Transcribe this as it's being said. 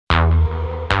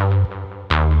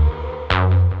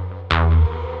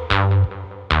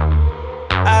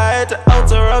to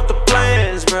alter up the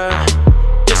plans, bruh,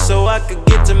 just so I could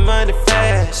get to money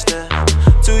faster.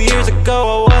 2 years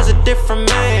ago I was a different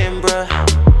man, bruh,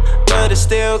 but it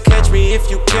still catch me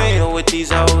if you can with these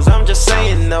hoes. I'm just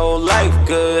saying though, life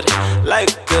good,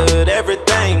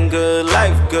 everything good.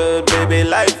 Life good, baby,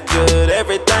 life good,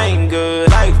 everything good.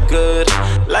 Life good,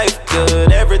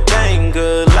 everything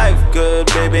good. Life good,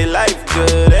 baby, life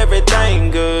good,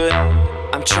 everything good.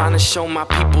 I'm trying to show my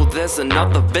people there's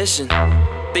another vision.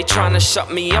 They trying to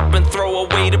shut me up and throw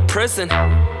away to prison,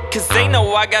 cause they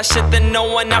know I got shit that no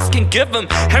one else can give them.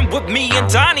 And with me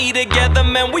and Donnie together,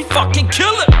 man, we fucking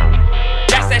kill it.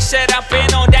 That's that shit I've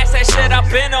been on, that's that shit I've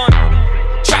been on.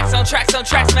 Tracks on tracks on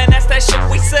tracks, man, that's that shit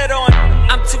we sit on.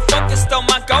 I'm too focused on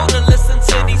my goal to listen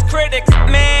to these critics.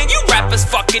 Man, you rappers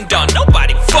fucking done,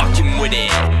 nobody fucking with it.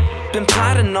 Been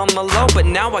plotting on the low, but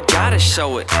now I gotta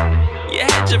show it. You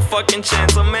had your fucking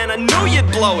chance, oh man, I knew you'd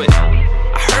blow it.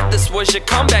 I heard this was your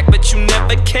comeback, but you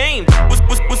never came.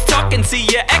 Was talking to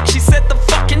your ex, she said the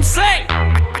fucking same.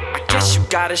 I guess you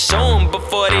gotta show them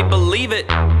before they believe it.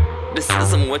 This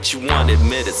isn't what you want,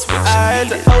 admit it's what you I had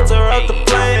to alter up the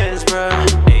plans,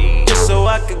 bruh, just so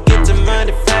I could get to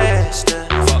money faster.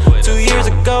 2 years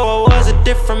ago I was a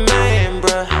different man,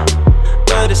 bruh,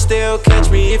 but it still catch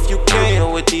me if you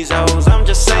can with these hoes. I'm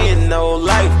just saying though,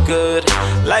 life good,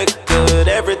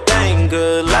 everything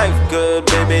good. Life good,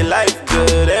 baby, life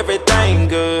good, everything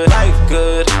good. Life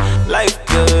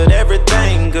good,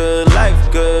 everything good.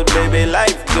 Life good, baby,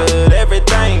 life good,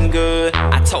 everything good.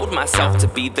 I told myself to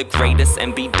be the greatest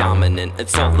and be dominant.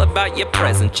 It's all about your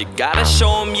present, you gotta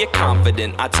show them you're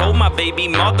confident. I told my baby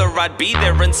mother I'd be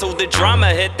there until the drama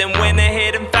hit, then went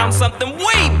ahead and found something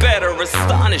way better,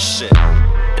 astonishing.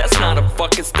 That's not a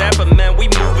fucking step, but man, we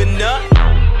moving up.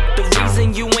 The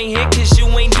reason you ain't here cause you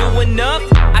ain't doing enough.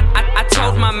 I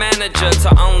told my manager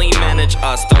to only manage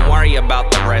us. Don't worry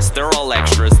about the rest, they're all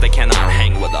extras, they cannot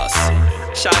hang with us.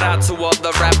 Shout out to all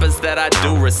the rappers that I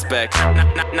do respect.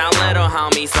 Now little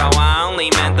homie, so I only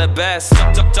meant the best.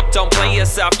 Don't play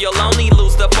yourself, you'll only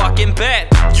lose the fucking bet.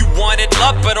 You wanted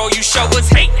love, but all you show is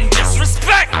hate and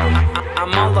disrespect.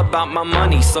 I'm all about my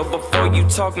money, so before you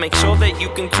talk, make sure that you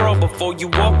can crawl before you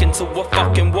walk into a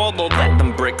fucking wall. Or let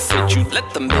them bricks hit you,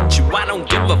 let them hit you. I don't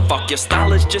give a fuck, your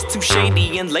style is just too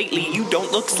shady, and lately you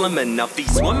don't look slim enough.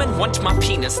 These women want my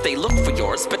penis, they look for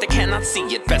yours, but they cannot see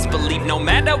it. Best believe no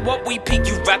matter what we peak,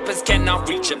 you rappers cannot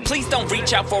reach it. Please don't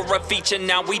reach out for a feature,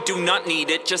 now we do not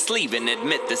need it. Just leave and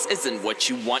admit this isn't what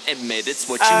you want, admit it's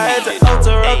what you need. I had to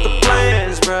alter up the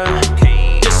plans,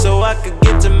 bruh, just so I could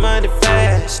get to money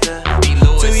faster.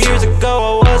 2 years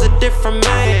ago I was a different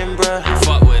man, bruh,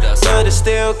 but it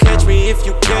still catch me if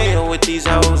you can with these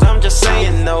hoes. I'm just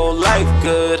saying though, life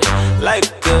good,